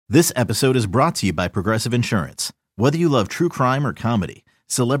This episode is brought to you by Progressive Insurance. Whether you love true crime or comedy,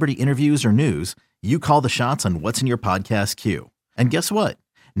 celebrity interviews or news, you call the shots on what's in your podcast queue. And guess what?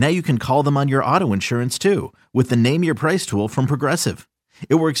 Now you can call them on your auto insurance too with the Name Your Price tool from Progressive.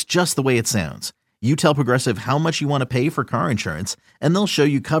 It works just the way it sounds. You tell Progressive how much you want to pay for car insurance, and they'll show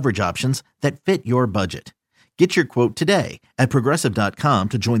you coverage options that fit your budget. Get your quote today at Progressive.com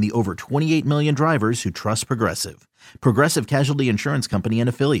to join the over 28 million drivers who trust Progressive. Progressive Casualty Insurance Company and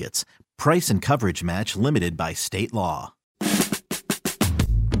Affiliates. Price and coverage match limited by state law.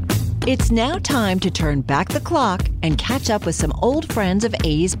 It's now time to turn back the clock and catch up with some old friends of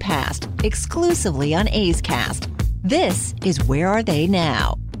A's past, exclusively on A's Cast. This is Where Are They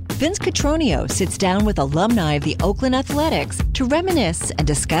Now? Vince Cotroneo sits down with alumni of the Oakland Athletics to reminisce and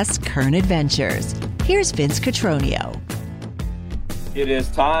discuss current adventures. Here's Vince Cotroneo. It is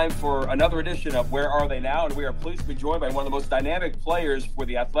time for another edition of Where Are They Now? And we are pleased to be joined by one of the most dynamic players for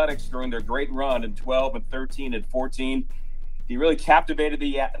the Athletics during their great run in 12 and 13 and 14. He really captivated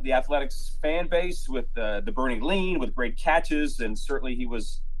the Athletics fan base with the burning lean, with great catches, and certainly he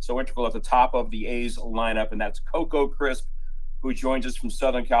was so integral at the top of the A's lineup, and that's Coco Crisp, who joins us from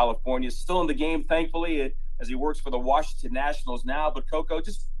Southern California. Still in the game, thankfully, as he works for the Washington Nationals now. But Coco,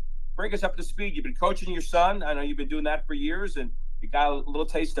 just bring us up to speed. You've been coaching your son. I know you've been doing that for years, and you got a little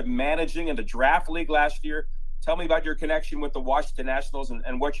taste of managing in the draft league last year. Tell me about your connection with the Washington Nationals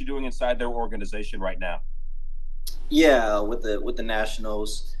and what you're doing inside their organization right now. Yeah, with the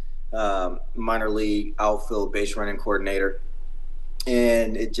Nationals, minor league outfield base running coordinator.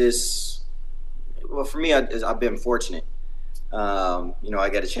 And it just, well, for me, I've been fortunate. I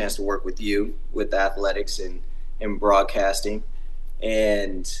got a chance to work with you with athletics and broadcasting.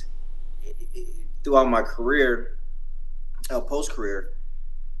 And throughout my career, post-career,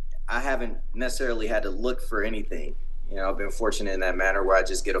 I haven't necessarily had to look for anything. I've been fortunate in that manner where I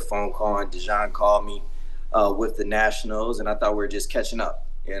just get a phone call, and Dijon called me with the Nationals, and I thought we were just catching up,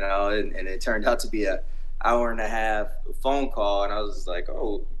 and it turned out to be an hour and a half phone call, and I was like,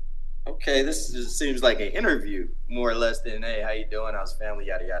 oh, okay, this just seems like an interview more or less than, hey, how you doing? How's family,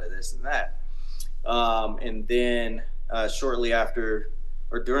 yada, yada, this and that. And then shortly after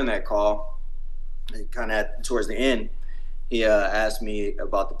or during that call, kind of towards the end, he asked me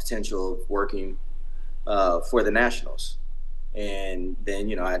about the potential of working for the Nationals. And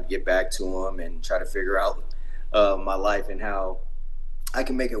then, I had to get back to him and try to figure out my life and how I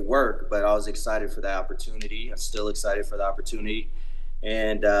can make it work. But I was excited for the opportunity. I'm still excited for the opportunity.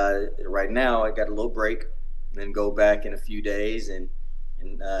 And right now I got a little break, and then go back in a few days and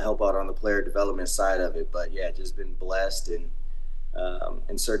help out on the player development side of it. But, yeah, just been blessed in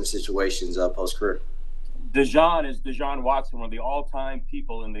certain situations post-career. Dijon is Deshaun Watson, one of the all-time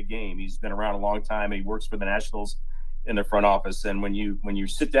people in the game. He's been around a long time, and he works for the Nationals in the front office. And when you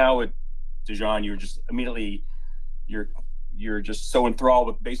sit down with Dijon, you're just immediately you're just so enthralled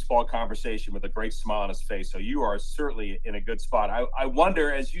with baseball conversation with a great smile on his face. So you are certainly in a good spot. I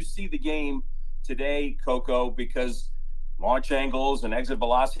wonder, as you see the game today, Coco, because launch angles and exit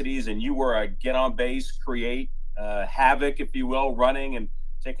velocities, and you were a get on base, create havoc, if you will, running and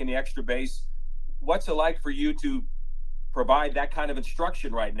taking the extra base. What's it like for you to provide that kind of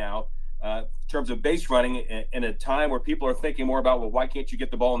instruction right now in terms of base running in a time where people are thinking more about, well, why can't you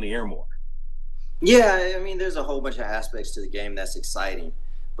get the ball in the air more? Yeah, there's a whole bunch of aspects to the game that's exciting,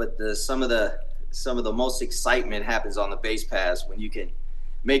 but some of the most excitement happens on the base pass when you can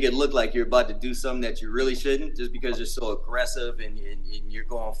make it look like you're about to do something that you really shouldn't, just because you're so aggressive and you're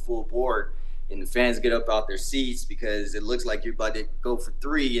going full board, and the fans get up out their seats because it looks like you're about to go for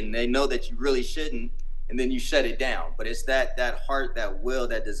three, and they know that you really shouldn't, and then you shut it down. But it's that heart, that will,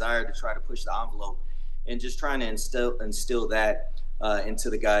 that desire to try to push the envelope, and just trying to instill that into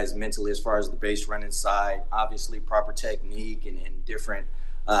the guys mentally as far as the base running side. Obviously, proper technique and different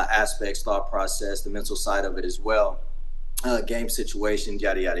aspects, thought process, the mental side of it as well, game situations,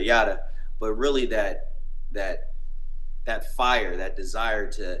 yada, yada, yada. But really that fire, that desire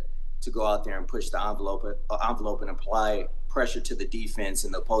to go out there and push the envelope and apply pressure to the defense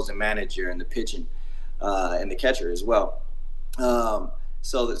and the opposing manager and the pitching and the catcher as well.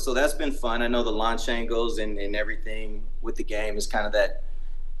 So that's been fun. I know the launch angles and everything with the game is kind of that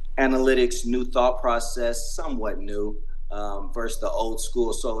analytics, new thought process, somewhat new versus the old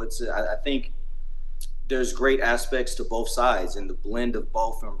school. So I think there's great aspects to both sides, and the blend of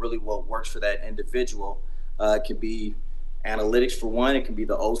both, and really what works for that individual can be analytics for one. It can be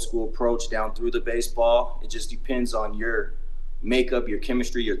the old school approach down through the baseball. It just depends on your makeup, your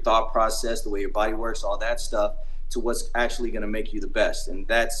chemistry, your thought process, the way your body works, all that stuff, to what's actually going to make you the best. And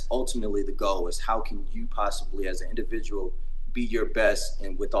that's ultimately the goal, is how can you possibly as an individual be your best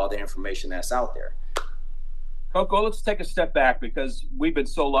and with all the information that's out there. Coco, let's take a step back because we've been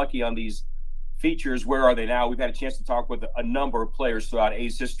so lucky on these features. Where are they now? We've had a chance to talk with a number of players throughout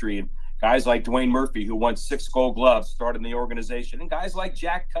A's history, and guys like Dwayne Murphy, who won 6 Gold Gloves, started in the organization, and guys like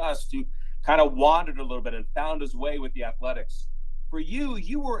Jack Cust, who kind of wandered a little bit and found his way with the Athletics. For you,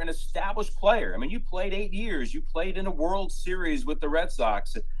 you were an established player. I mean, you played 8 years. You played in a World Series with the Red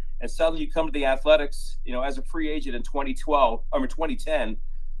Sox, and suddenly you come to the Athletics, as a free agent in 2010.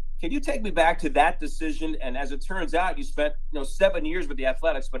 Can you take me back to that decision? And as it turns out, you spent 7 years with the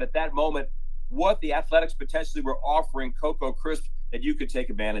Athletics, but at that moment, what the Athletics potentially were offering Coco Crisp that you could take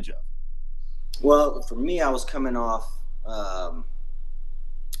advantage of? Well, for me, I was coming off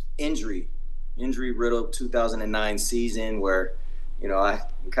injury riddled 2009 season where, I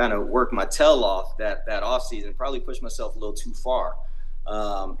kind of worked my tail off that off season, probably pushed myself a little too far.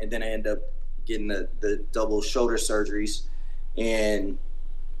 And then I ended up getting the double shoulder surgeries, and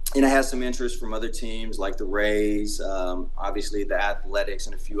I had some interest from other teams like the Rays, obviously the Athletics,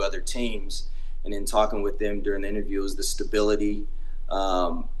 and a few other teams. And then talking with them during the interviews, the stability,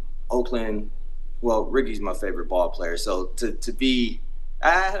 Oakland. Well, Ricky's my favorite ball player. So to be,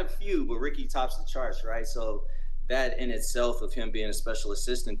 I had a few, but Ricky tops the charts, right? So that in itself of him being a special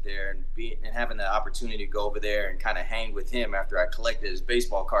assistant there and having the opportunity to go over there and kind of hang with him after I collected his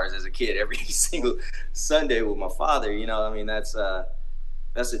baseball cards as a kid every single Sunday with my father,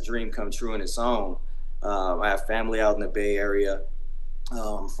 that's a dream come true in its own. I have family out in the Bay Area,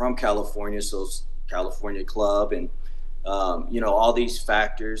 from California, so California club, and all these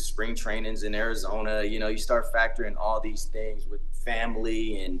factors, spring trainings in Arizona, you start factoring all these things with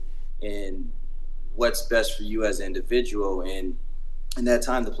family and what's best for you as an individual. And in that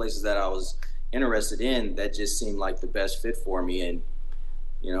time, the places that I was interested in, that just seemed like the best fit for me. And,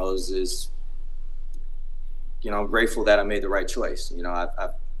 it was just, I'm grateful that I made the right choice. I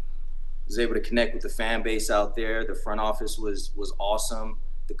was able to connect with the fan base out there. The front office was awesome.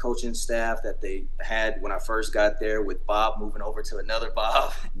 The coaching staff that they had when I first got there, with Bob moving over to another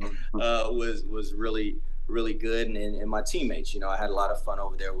Bob, was really, really good. And my teammates, I had a lot of fun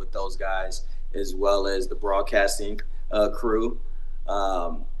over there with those guys, as well as the broadcasting crew.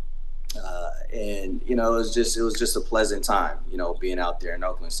 And it was just a pleasant time, being out there in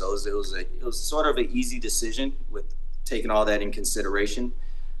Oakland. So it was sort of an easy decision with taking all that in consideration,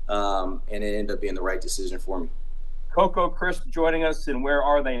 and it ended up being the right decision for me. Coco Crisp joining us, and where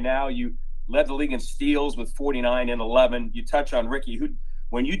are they now? You led the league in steals with 49 and 11. You touch on Ricky, who,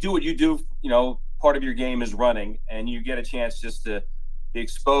 when you do what you do, part of your game is running, and you get a chance just to be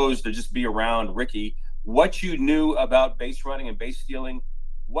exposed to just be around Ricky. What you knew about base running and base stealing,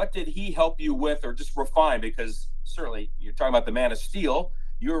 what did he help you with, or just refine? Because certainly you're talking about the man of steel.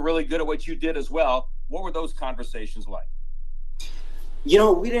 You were really good at what you did as well. What were those conversations like?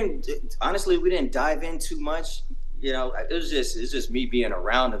 We didn't dive in too much. It's just me being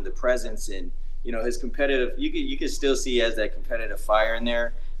around him, the presence, and his competitive. You could still see he has that competitive fire in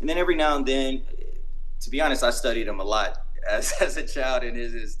there. And then every now and then, to be honest, I studied him a lot as a child and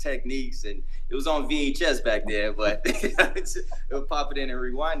his techniques, and it was on VHS back then. But it'll pop it in and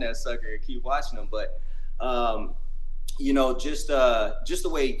rewind that sucker and keep watching him. But just the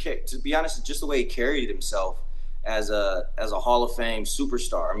way just the way he carried himself as a Hall of Fame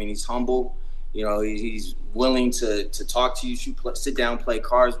superstar. I mean, he's humble. He's willing to talk to you, sit down, play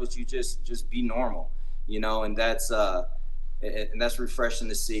cards with you, just be normal, and that's refreshing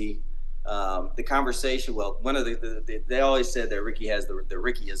to see. The conversation, well, one of they always said that Ricky has the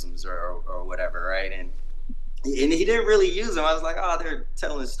Rickyisms or whatever, right? And he didn't really use them. I was like, oh, they're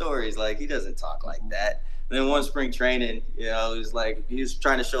telling stories. Like, he doesn't talk like that. And then one spring training, it was like he was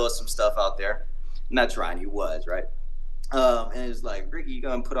trying to show us some stuff out there. Not trying, he was, right? And it was like, Ricky, you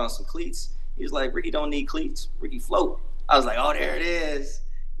gonna put on some cleats? He was like, Ricky don't need cleats. Ricky float. I was like, oh, there it is.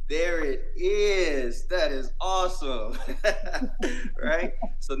 There it is. That is awesome. Right?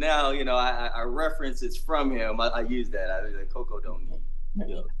 So now, I reference it's from him. I use that. I was like, Coco don't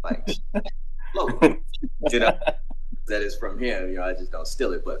need, float. That is from him. I just don't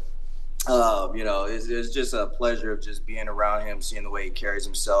steal it. But, it's just a pleasure of just being around him, seeing the way he carries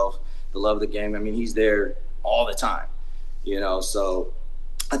himself, the love of the game. I mean, he's there all the time, so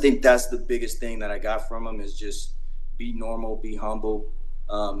I think that's the biggest thing that I got from him is just be normal, be humble,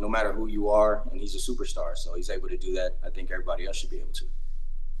 no matter who you are. And he's a superstar, so he's able to do that. I think everybody else should be able to.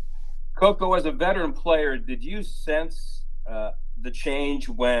 Coco, as a veteran player, did you sense the change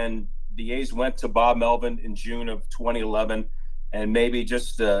when the A's went to Bob Melvin in June of 2011, and maybe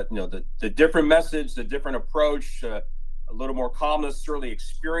just the different message, the different approach, a little more calmness, certainly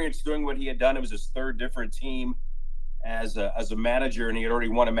experience doing what he had done. It was his third different team. as a manager, and he had already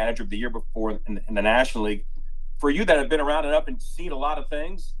won a Manager of the Year before in the National League. For you that have been around enough and seen a lot of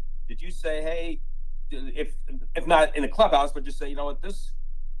things, did you say, hey, if not in the clubhouse, but just say, you know what, this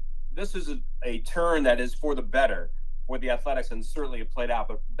is a turn that is for the better for the Athletics, and certainly it played out.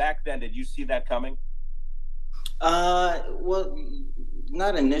 But back then, did you see that coming? Well,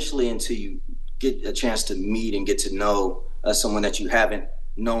 not initially until you get a chance to meet and get to know someone that you haven't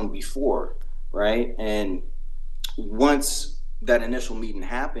known before, right? And once that initial meeting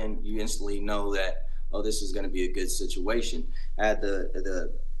happened, you instantly know that, oh, this is going to be a good situation. I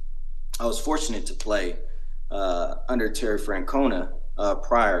was fortunate to play under Terry Francona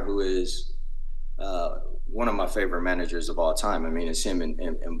prior, who is one of my favorite managers of all time. I mean, it's him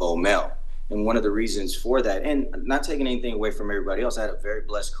and Bo Mel. And one of the reasons for that, and not taking anything away from everybody else, I had a very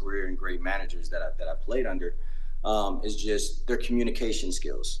blessed career and great managers that I played under, is just their communication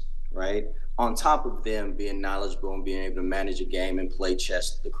skills, right? On top of them being knowledgeable and being able to manage a game and play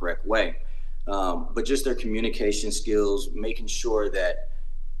chess the correct way. But just their communication skills, making sure that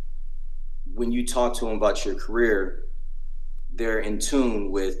when you talk to them about your career, they're in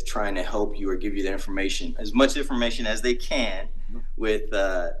tune with trying to help you or give you the information, as much information as they can, with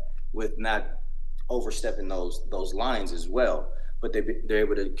not overstepping those lines as well. But they're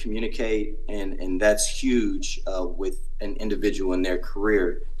able to communicate, and that's huge with an individual in their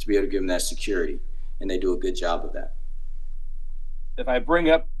career to be able to give them that security, and they do a good job of that. If I bring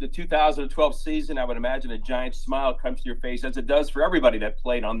up the 2012 season, I would imagine a giant smile comes to your face, as it does for everybody that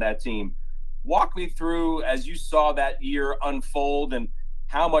played on that team. Walk me through, as you saw that year unfold, and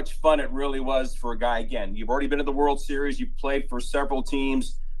how much fun it really was for a guy. Again, you've already been to the World Series, you've played for several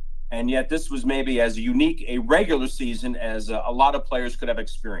teams, and yet this was maybe as unique a regular season as a lot of players could have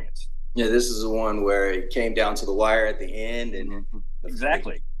experienced. Yeah, this is the one where it came down to the wire at the end, and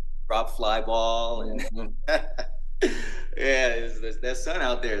exactly drop fly ball, and yeah, that sun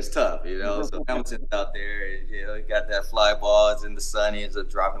out there is tough, you know. So Hamilton's out there, and you know, he got that fly ball. It's in the sun. He ends up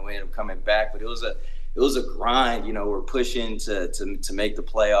dropping away and coming back. But it was a grind. You know, we're pushing to make the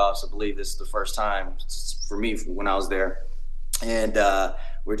playoffs. I believe this is the first time for me when I was there, and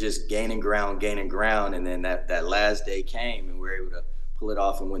we're just gaining ground, and then that last day came, and we were able to pull it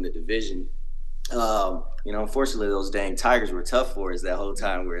off and win the division. You know, unfortunately, those dang Tigers were tough for us that whole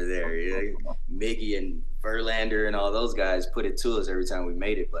time we were there. You know? Miggy and Verlander and all those guys put it to us every time we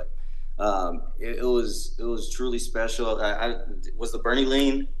made it. But it was truly special. Was the Bernie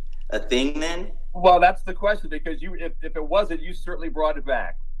Lean a thing then? Well, that's the question, because if it wasn't, you certainly brought it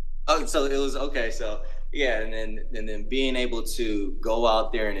back. Oh, so it was okay. So yeah, and then being able to go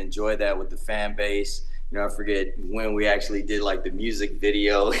out there and enjoy that with the fan base. You know, I forget when we actually did like the music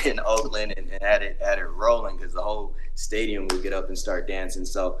video in Oakland and had it rolling, because the whole stadium would get up and start dancing.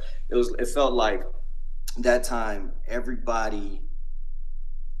 So it felt like that time everybody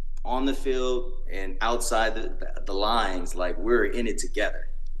on the field and outside the lines, like we're in it together,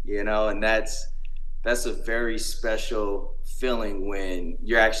 you know, and that's a very special feeling when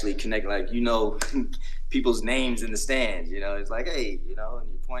you're actually connecting, like, you know, people's names in the stands, you know, it's like, hey, you know, and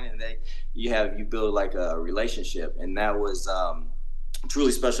you're pointing, and you build like a relationship. And that was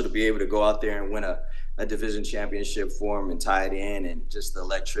truly special to be able to go out there and win a division championship for them and tie it in. And just the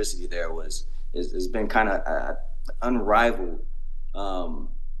electricity there has been kind of unrivaled from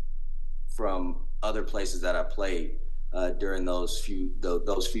other places that I played during those few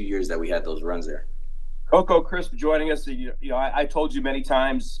years that we had those runs there. Coco Crisp joining us. You know, I told you many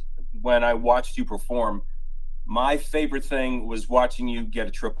times when I watched you perform, my favorite thing was watching you get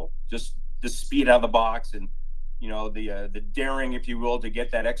a triple. Just the speed out of the box, and you know, the daring, if you will, to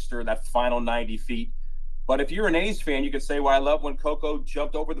get that final 90 feet. But if you're an A's fan, you could say, well, I love when Coco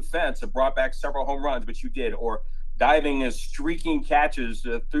jumped over the fence and brought back several home runs, but you did, or diving as streaking catches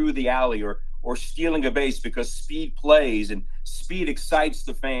through the alley, or stealing a base, because speed plays and speed excites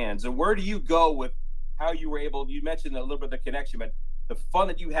the fans. And where do you go with how you were able, you mentioned a little bit of the connection, but the fun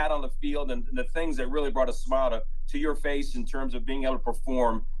that you had on the field and the things that really brought a smile to your face in terms of being able to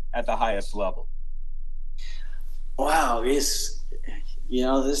perform at the highest level? Wow, there's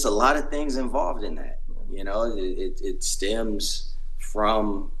a lot of things involved in that. You know, it stems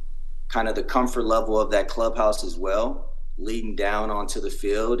from kind of the comfort level of that clubhouse as well, leading down onto the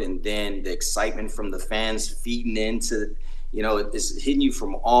field, and then the excitement from the fans feeding into, you know, it's hitting you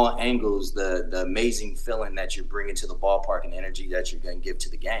from all angles, the amazing feeling that you're bringing to the ballpark and the energy that you're going to give to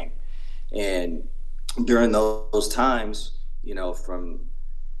the game. And during those times, you know, from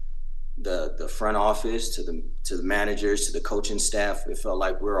the front office to the managers to the coaching staff, it felt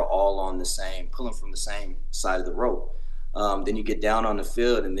like we were all on pulling from the same side of the rope. Then you get down on the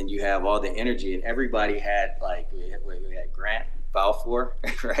field, and then you have all the energy, and everybody had we had Grant Balfour,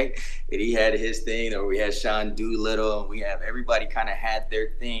 right? And he had his thing, or we had Sean Doolittle, and we have everybody kind of had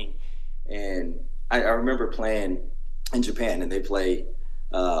their thing. And I remember playing in Japan, and they play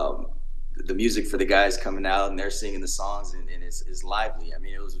the music for the guys coming out, and they're singing the songs, and it's lively. I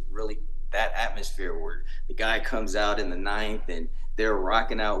mean, it was really that atmosphere where the guy comes out in the ninth, and they're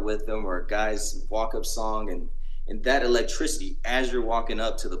rocking out with them, or a guy's walk-up song, and that electricity as you're walking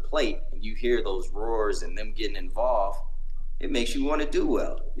up to the plate, and you hear those roars and them getting involved, it makes you want to do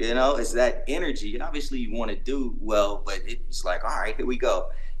well. You know, it's that energy. Obviously, you want to do well, but it's like, all right, here we go.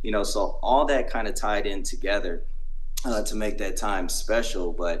 You know, so all that kind of tied in together to make that time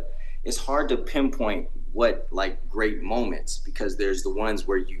special. But it's hard to pinpoint what like great moments, because there's the ones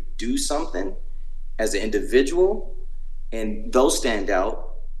where you do something as an individual and those stand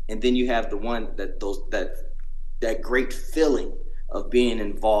out, and then you have the one that great feeling of being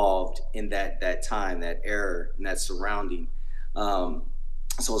involved in that time, that era, and that surrounding.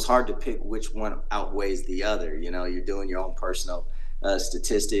 So it's hard to pick which one outweighs the other. You know, you're doing your own personal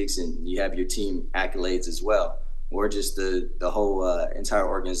statistics, and you have your team accolades as well, or just the whole entire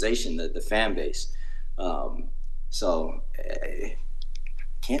organization, the fan base. So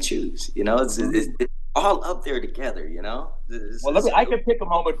can't choose. You know, it's all up there together. You know. I can pick a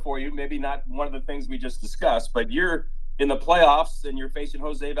moment for you. Maybe not one of the things we just discussed, but you're in the playoffs and you're facing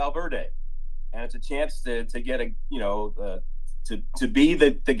Jose Valverde, and it's a chance to get to be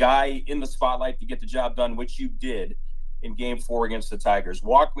the guy in the spotlight to get the job done, which you did in Game 4 against the Tigers.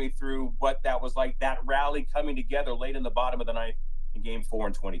 Walk me through what that was like, that rally coming together late in the bottom of the ninth in Game 4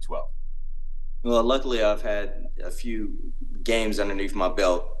 in 2012. Well, luckily I've had a few games underneath my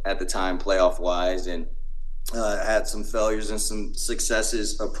belt at the time, playoff-wise, and had some failures and some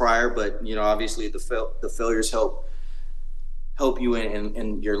successes prior. But, you know, obviously the failures help you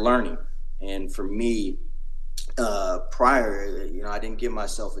in your learning. And for me, prior, you know, I didn't give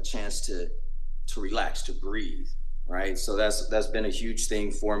myself a chance to relax, to breathe, right? So that's been a huge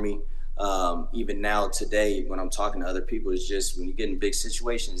thing for me. Even now today, when I'm talking to other people, it's just when you get in big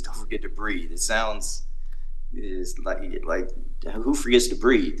situations, don't forget to breathe. It sounds like who forgets to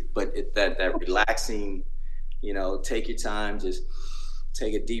breathe? But that relaxing, you know, take your time, just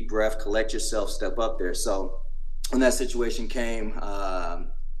take a deep breath, collect yourself, step up there. So when that situation came,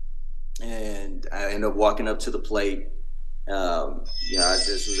 and I ended up walking up to the plate, you know, I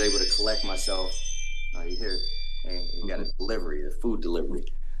just was able to collect myself. Oh, you hear? And you got a food delivery.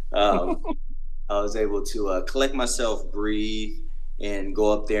 I was able to collect myself, breathe, and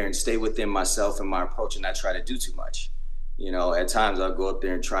go up there and stay within myself and my approach, and not try to do too much. You know, at times I'll go up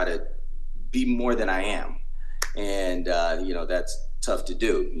there and try to be more than I am. And, you know, that's tough to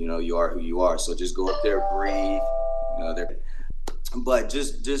do. You know, you are who you are. So just go up there, breathe, you know, but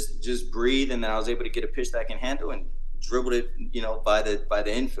just breathe. And then I was able to get a pitch that I can handle and dribbled it, you know, by the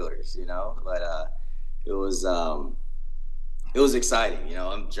infielders, you know, but it was exciting. You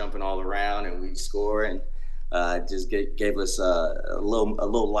know, I'm jumping all around and we score, and just gave us a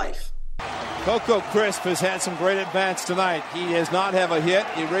little life. Coco Crisp has had some great at-bats tonight. He does not have a hit.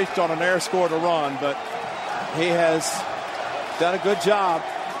 He reached on an air, scored a run, but he has done a good job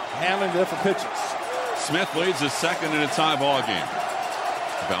handling the different pitches. Smith leads his second in a tie ball game.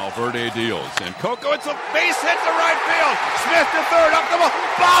 Valverde deals, and Coco, it's a base hit to right field. Smith to third, up the ball,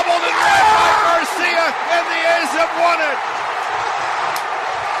 bobbled and right by Garcia, and the A's have won it.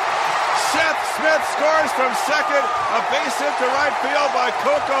 Seth Smith scores from second, a base hit to right field by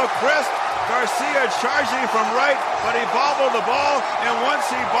Coco Crisp. Garcia charging from right, but he bobbled the ball, and once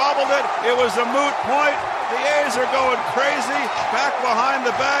he bobbled it, it was a moot point. The A's are going crazy, back behind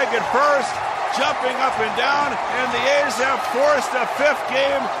the bag at first, jumping up and down, and the A's have forced a fifth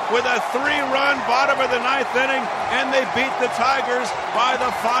game with a 3-run bottom of the ninth inning, and they beat the Tigers by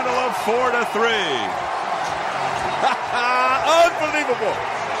the final of 4-3. Unbelievable.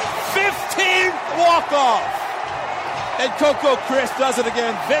 15 walk-off. And Coco Crisp does it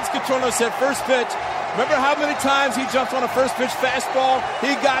again. Vince Cotrone said first pitch. Remember how many times he jumped on a first pitch fastball?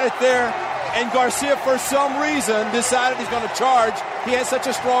 He got it there. And Garcia, for some reason, decided he's going to charge. He has such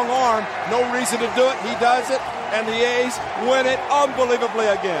a strong arm. No reason to do it. He does it. And the A's win it unbelievably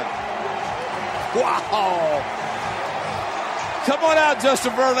again. Wow. Come on out,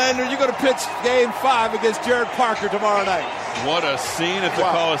 Justin Verlander. You're going to pitch Game 5 against Jared Parker tomorrow night. What a scene at the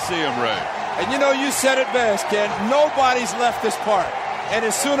Coliseum, Ray. And you know, you said it best, Ken. Nobody's left this park. And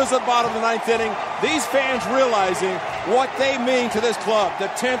as soon as the bottom of the ninth inning, these fans realizing what they mean to this club,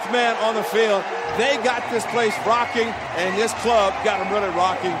 the 10th man on the field, they got this place rocking, and this club got them really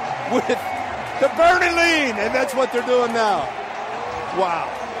rocking with the Bernie lean, and that's what they're doing now. Wow.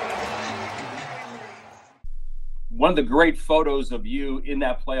 One of the great photos of you in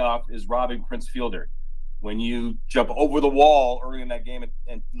that playoff is robbing Prince Fielder when you jump over the wall early in that game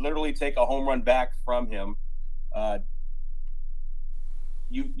and literally take a home run back from him.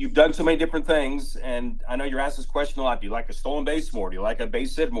 You've done so many different things, and I know you're asked this question a lot. Do you like a stolen base more? Do you like a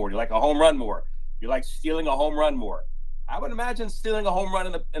base hit more? Do you like a home run more? Do you like stealing a home run more? I would imagine stealing a home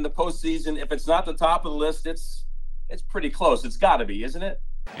run in the postseason, if it's not the top of the list, it's pretty close. It's got to be, isn't it?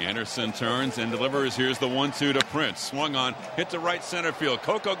 Anderson turns and delivers. Here's the 1-2 to Prince. Swung on, hit to right center field.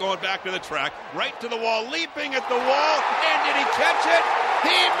 Coco going back to the track, right to the wall, leaping at the wall. And did he catch it?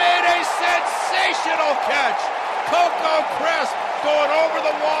 He made a sensational catch. Coco Crisp going over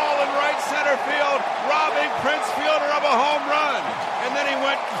the wall in right center field, robbing Prince Fielder of a home run. And then he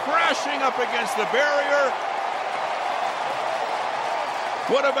went crashing up against the barrier.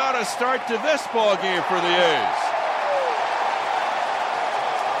 What about a start to this ball game for the A's?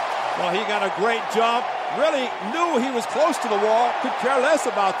 Well, he got a great jump, really knew he was close to the wall, could care less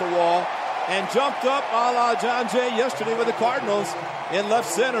about the wall, and jumped up a la John Jay yesterday with the Cardinals in left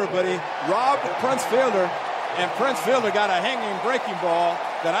center, but he robbed Prince Fielder, and Prince Fielder got a hanging breaking ball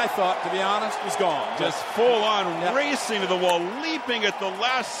that I thought, to be honest, was gone. Just full on racing to the wall, leaping at the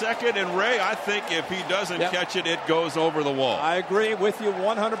last second, and Ray, I think if he doesn't catch it, it goes over the wall. I agree with you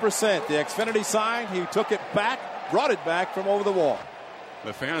 100%. The Xfinity sign, he took it back, brought it back from over the wall.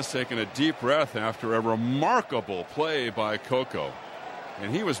 The fans taking a deep breath after a remarkable play by Coco.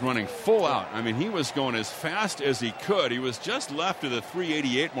 And he was running full out. I mean, he was going as fast as he could. He was just left of the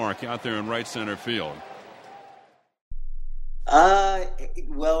 388 mark out there in right center field.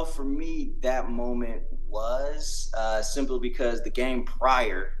 Well, for me, that moment was simply because the game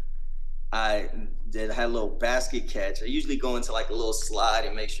prior, I had a little basket catch. I usually go into like a little slide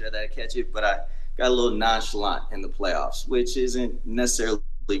and make sure that I catch it, but I got a little nonchalant in the playoffs, which isn't necessarily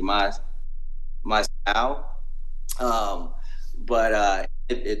my style. But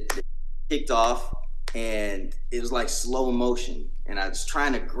it kicked off, and it was like slow motion, and I was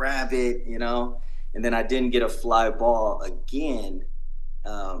trying to grab it, and then I didn't get a fly ball again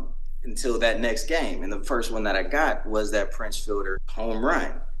until that next game. And the first one that I got was that Prince Fielder home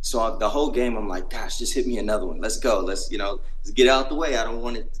run. So the whole game, I'm like, gosh, just hit me another one. Let's go. Let's get out the way. I don't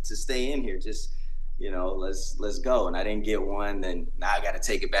want it to stay in here. Just, let's go. And I didn't get one. Then now I got to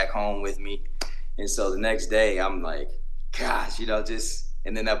take it back home with me. And so the next day, I'm like, gosh,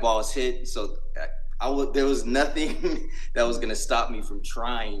 and then that ball was hit. So there was nothing that was going to stop me from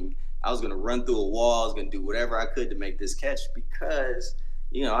trying. I was going to run through a wall. I was going to do whatever I could to make this catch because,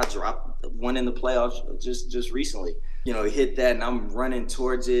 I dropped one in the playoffs just recently. Hit that, and I'm running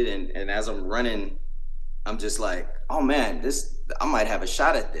towards it. And as I'm running, I'm just like, oh, man, I might have a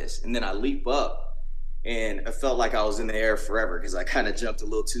shot at this. And then I leap up, and I felt like I was in the air forever because I kind of jumped a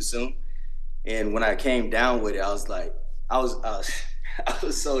little too soon. And when I came down with it, I was like, I was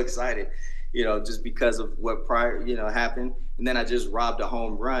so excited, just because of what prior, happened. And then I just robbed a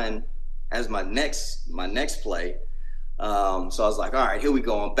home run as my next play. So I was like, all right, here we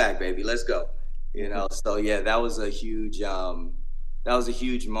go. I'm back, baby. Let's go. So yeah, that was a huge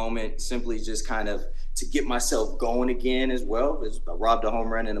moment, simply just kind of to get myself going again as well. I robbed a home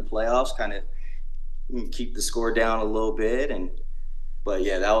run in the playoffs, kind of keep the score down a little bit. But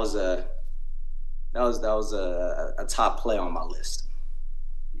yeah, that was a top play on my list.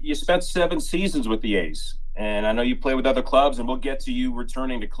 You spent 7 seasons with the A's, and I know you play with other clubs, and we'll get to you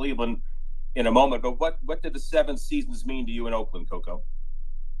returning to Cleveland in a moment. But what did the 7 seasons mean to you in Oakland, Coco?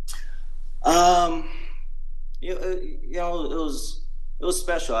 It was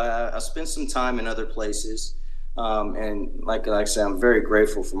special. I spent some time in other places, and like I said, I'm very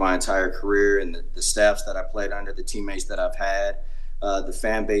grateful for my entire career and the staffs that I played under, the teammates that I've had, the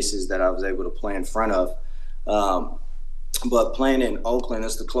fan bases that I was able to play in front of. But playing in Oakland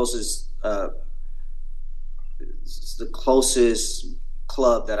is the closest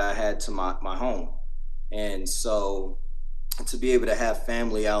club that I had to my home. And so to be able to have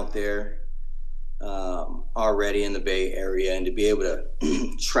family out there already in the Bay Area, and to be able to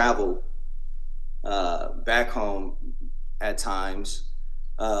travel back home at times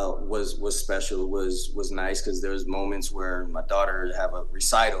was special, was nice, because there was moments where my daughter would have a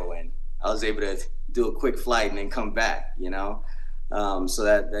recital and I was able to do a quick flight and then come back, so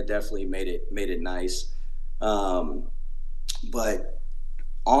that definitely made it nice. But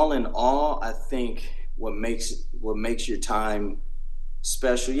all in all, I think what makes your time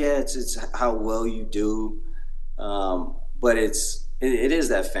special, it's how well you do, but it is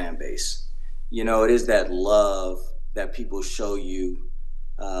that fan base. It is that love that people show you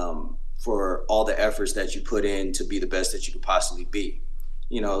for all the efforts that you put in to be the best that you could possibly be.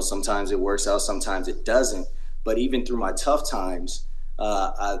 Sometimes it works out, sometimes it doesn't. But even through my tough times,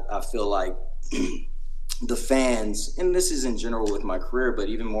 I feel like the fans, and this is in general with my career, but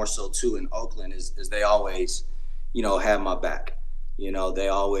even more so too in Oakland, is they always, had my back. They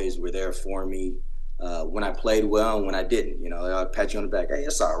always were there for me when I played well and when I didn't. I'd pat you on the back. Hey,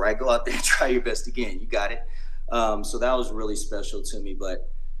 it's all right. Go out there and try your best again. You got it. So that was really special to me.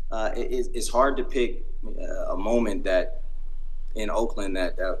 But it's hard to pick a moment that in Oakland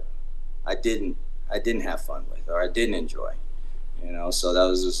that I didn't have fun with or I didn't enjoy. So that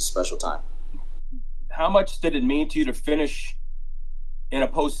was just a special time. How much did it mean to you to finish in a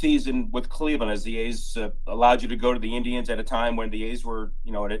postseason with Cleveland, as the A's allowed you to go to the Indians at a time when the A's were,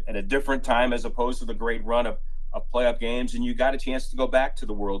 at a different time as opposed to the great run of playoff games, and you got a chance to go back to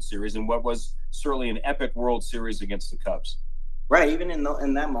the World Series and what was certainly an epic World Series against the Cubs? Right, even in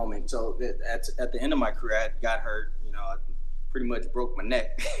that moment. So at the end of my career, I got hurt. I pretty much broke my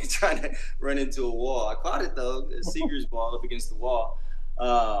neck trying to run into a wall. I caught it though, a Seager's ball up against the wall.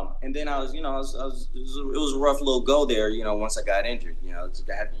 And then it was a rough little go there, once I got injured.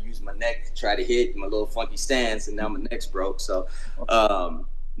 I had to use my neck to try to hit my little funky stance, and now my neck's broke. So,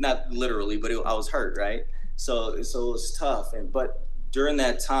 not literally, but I was hurt, right? So it was tough. But during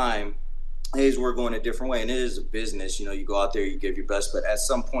that time, A's were going a different way, and it is a business. You go out there, you give your best, but at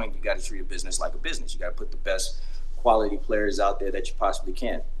some point, you got to treat a business like a business. You got to put the best quality players out there that you possibly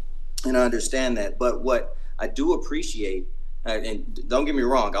can, and I understand that. But what I do appreciate. And don't get me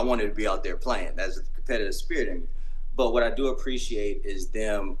wrong, I wanted to be out there playing. That's a competitive spirit in me. But what I do appreciate is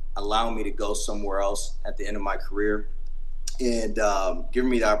them allowing me to go somewhere else at the end of my career and giving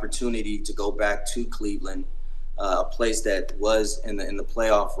me the opportunity to go back to Cleveland, a place that was in the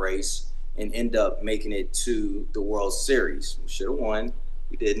playoff race, and end up making it to the World Series. We should have won.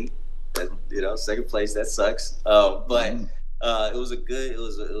 We didn't. Second place. That sucks. But it was a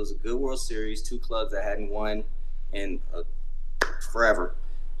good World Series. Two clubs that hadn't won in forever,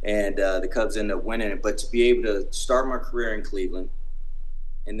 and the Cubs ended up winning it. But to be able to start my career in Cleveland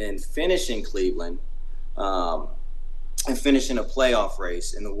and then finish in Cleveland and finish in a playoff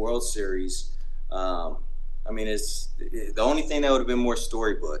race in the World Series, it's the only thing that would have been more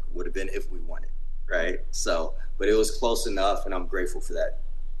storybook would have been if we won it, right? So, but it was close enough, and I'm grateful for that.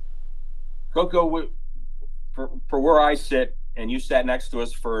 Coco, for where I sit, and you sat next to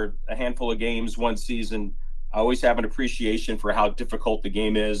us for a handful of games one season, I always have an appreciation for how difficult the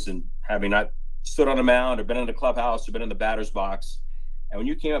game is, and having not stood on a mound or been in the clubhouse or been in the batter's box. And when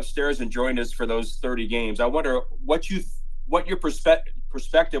you came upstairs and joined us for those 30 games, I wonder what your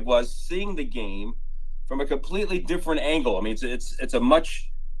perspective was seeing the game from a completely different angle. I mean, it's a much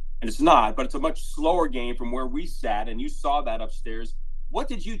slower game from where we sat, and you saw that upstairs. What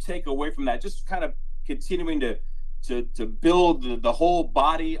did you take away from that? Just kind of continuing to build the whole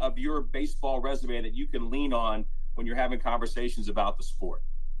body of your baseball resume that you can lean on when you're having conversations about the sport.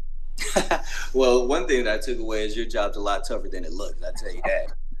 Well, one thing that I took away is your job's a lot tougher than it looks. I tell you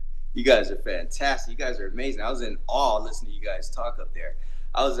that. You guys are fantastic. You guys are amazing. I was in awe listening to you guys talk up there.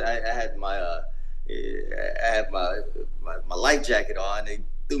 I had my life jacket on. They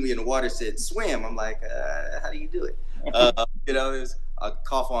threw me in the water, said swim. I'm like, how do you do it? I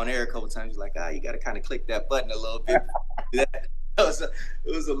cough on air a couple of times. You're like, you got to kind of click that button a little bit. It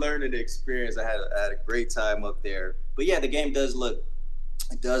was a learning experience. I had a great time up there. But yeah, the game does look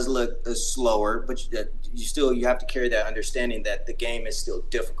slower, but you have to carry that understanding that the game is still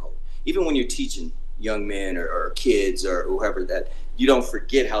difficult. Even when you're teaching young men or kids or whoever, that you don't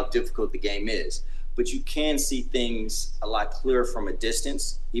forget how difficult the game is. But you can see things a lot clearer from a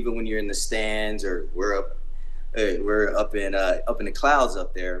distance, even when you're in the stands or we're up in the clouds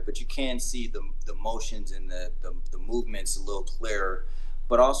up there. But you can see the motions and the movements a little clearer.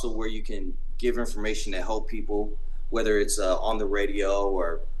 But also where you can give information to help people, whether it's on the radio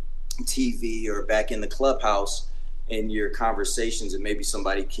or TV or back in the clubhouse in your conversations, and maybe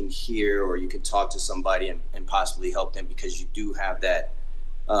somebody can hear, or you can talk to somebody and possibly help them, because you do have that.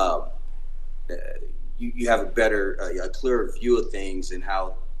 You have a clearer view of things and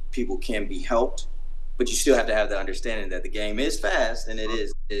how people can be helped, but you still have to have the understanding that the game is fast and it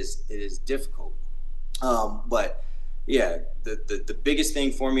is difficult. But yeah, the biggest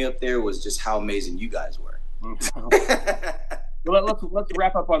thing for me up there was just how amazing you guys were. Well, let's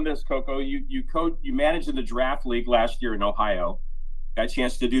wrap up on this, Coco. You managed in the draft league last year in Ohio. Got a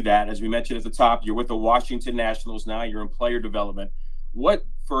chance to do that. As we mentioned at the top, you're with the Washington Nationals now. You're in player development. What,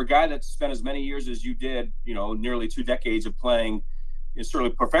 for a guy that spent as many years as you did, nearly 2 decades of playing in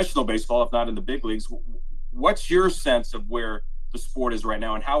certainly professional baseball, if not in the big leagues, what's your sense of where the sport is right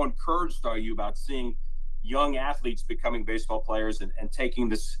now, and how encouraged are you about seeing young athletes becoming baseball players and taking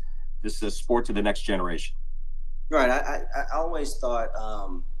this sport to the next generation? Right. I always thought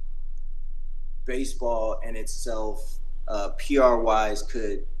baseball in itself, PR-wise,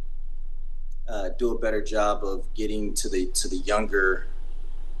 could do a better job of getting to the younger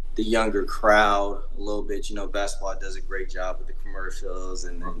crowd a little bit. You know, basketball does a great job with the commercials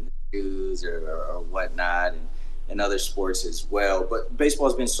and the shoes or whatnot, and other sports as well. But baseball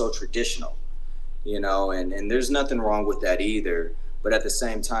has been so traditional, you know, and there's nothing wrong with that either. But at the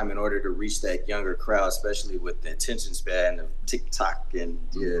same time, in order to reach that younger crowd, especially with the attention span of TikTok and,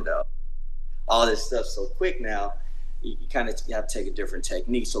 you know, all this stuff so quick now, you kind of have to take a different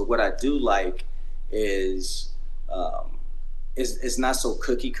technique. So what I do like is not so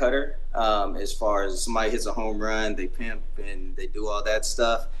cookie cutter as far as somebody hits a home run, they pimp and they do all that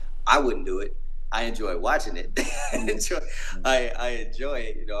stuff. I wouldn't do it. I enjoy watching it. I enjoy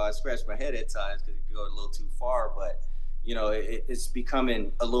it. You know, I scratch my head at times because it can go a little too far, but you know, it's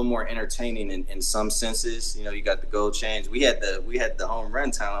becoming a little more entertaining in some senses. You know, you got the gold chains. We had the home run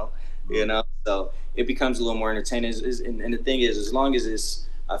tunnel, you know, so it becomes a little more entertaining. And the thing is, as long as it's,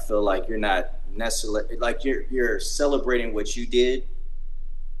 I feel like you're not necessarily, like you're celebrating what you did,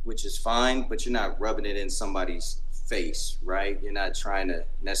 which is fine, but you're not rubbing it in somebody's face, right? You're not trying to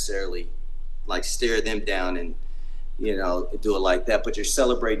necessarily like stare them down and, you know, do it like that, but you're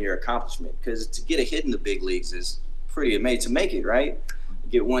celebrating your accomplishment, because to get a hit in the big leagues is pretty amazing. To make it, right?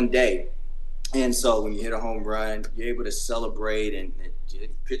 Get one day. And so when you hit a home run, you're able to celebrate, and the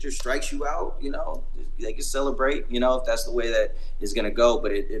pitcher strikes you out, you know, they can celebrate, you know, if that's the way that is going to go.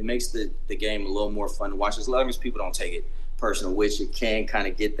 But it makes the game a little more fun to watch, as long as people don't take it personal, which it can kind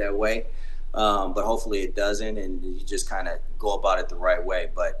of get that way. But hopefully it doesn't, and you just kind of go about it the right way.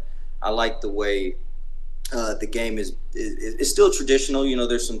 But I like the way the game is still traditional. You know,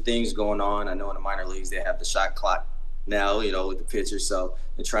 there's some things going on. I know in the minor leagues they have the shot clock now, you know, with the pitchers. So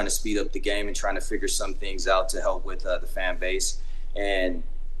they're trying to speed up the game and trying to figure some things out to help with the fan base. And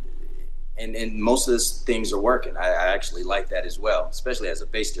most of those things are working. I actually like that as well, especially as a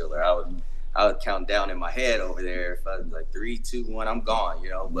base stealer. I would count down in my head over there. If I was like 3, 2, 1, I'm gone,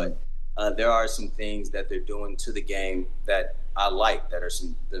 you know. But there are some things that they're doing to the game that I like, that are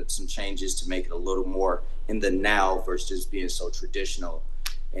some changes to make it a little more in the now versus just being so traditional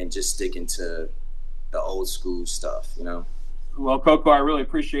and just sticking to the old school stuff, you know. Well, Coco, I really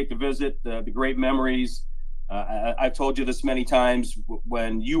appreciate the visit, the great memories. I've told you this many times.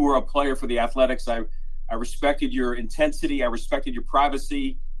 When you were a player for the Athletics, I respected your intensity, I respected your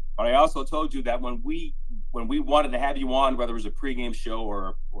privacy, but I also told you that when we wanted to have you on, whether it was a pregame show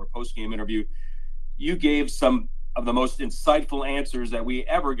or a postgame interview, you gave some of the most insightful answers that we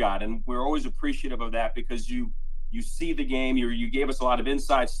ever got, and we're always appreciative of that, because you see the game. You gave us a lot of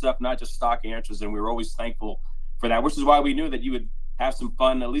inside stuff, not just stock answers, and we were always thankful for that, which is why we knew that you would have some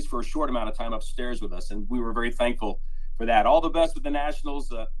fun, at least for a short amount of time, upstairs with us, and we were very thankful for that. All the best with the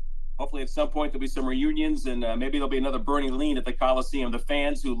Nationals. Hopefully at some point there'll be some reunions, and maybe there'll be another Bernie Lean at the Coliseum. The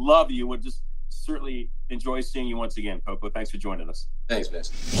fans who love you would just certainly enjoy seeing you once again, Coco. Thanks for joining us. Thanks, Vince.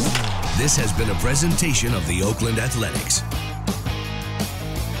 This has been a presentation of the Oakland Athletics.